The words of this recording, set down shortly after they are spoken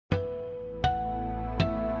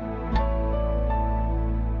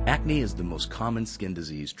Acne is the most common skin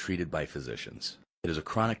disease treated by physicians. It is a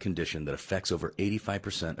chronic condition that affects over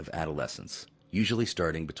 85% of adolescents, usually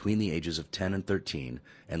starting between the ages of 10 and 13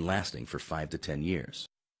 and lasting for 5 to 10 years.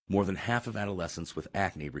 More than half of adolescents with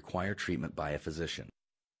acne require treatment by a physician.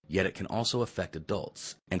 Yet it can also affect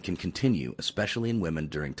adults and can continue, especially in women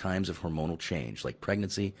during times of hormonal change like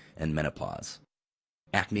pregnancy and menopause.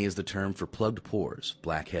 Acne is the term for plugged pores,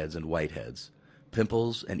 blackheads and whiteheads,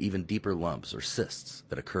 pimples, and even deeper lumps or cysts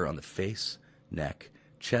that occur on the face, neck,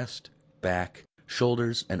 chest, back,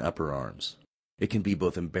 shoulders, and upper arms. It can be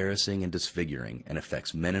both embarrassing and disfiguring and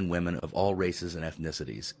affects men and women of all races and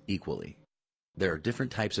ethnicities equally. There are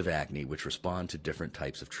different types of acne which respond to different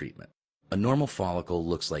types of treatment. A normal follicle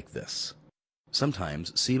looks like this.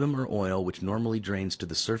 Sometimes sebum or oil which normally drains to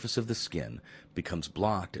the surface of the skin becomes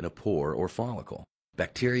blocked in a pore or follicle.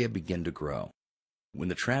 Bacteria begin to grow. When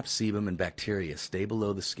the trapped sebum and bacteria stay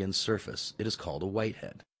below the skin's surface, it is called a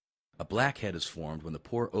whitehead. A blackhead is formed when the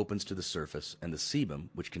pore opens to the surface and the sebum,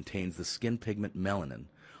 which contains the skin pigment melanin,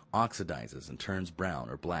 oxidizes and turns brown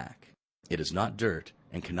or black. It is not dirt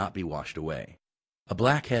and cannot be washed away. A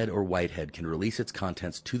blackhead or whitehead can release its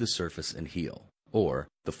contents to the surface and heal, or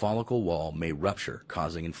the follicle wall may rupture,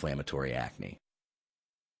 causing inflammatory acne.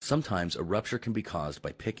 Sometimes a rupture can be caused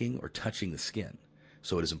by picking or touching the skin,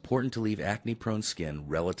 so it is important to leave acne-prone skin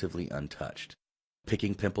relatively untouched.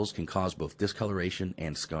 Picking pimples can cause both discoloration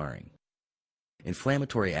and scarring.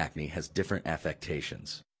 Inflammatory acne has different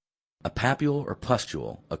affectations. A papule or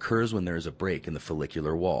pustule occurs when there is a break in the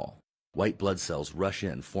follicular wall. White blood cells rush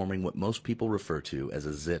in, forming what most people refer to as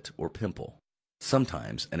a zit or pimple.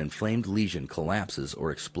 Sometimes an inflamed lesion collapses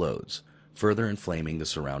or explodes, further inflaming the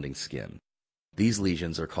surrounding skin. These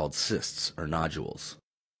lesions are called cysts or nodules.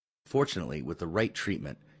 Fortunately, with the right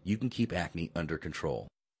treatment, you can keep acne under control.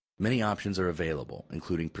 Many options are available,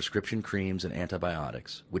 including prescription creams and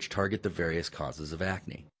antibiotics, which target the various causes of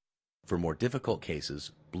acne. For more difficult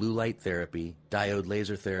cases, blue light therapy, diode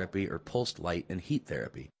laser therapy, or pulsed light and heat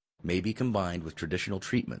therapy may be combined with traditional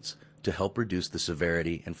treatments to help reduce the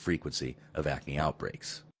severity and frequency of acne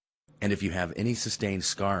outbreaks. And if you have any sustained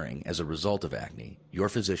scarring as a result of acne, your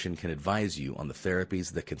physician can advise you on the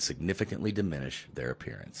therapies that can significantly diminish their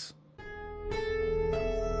appearance.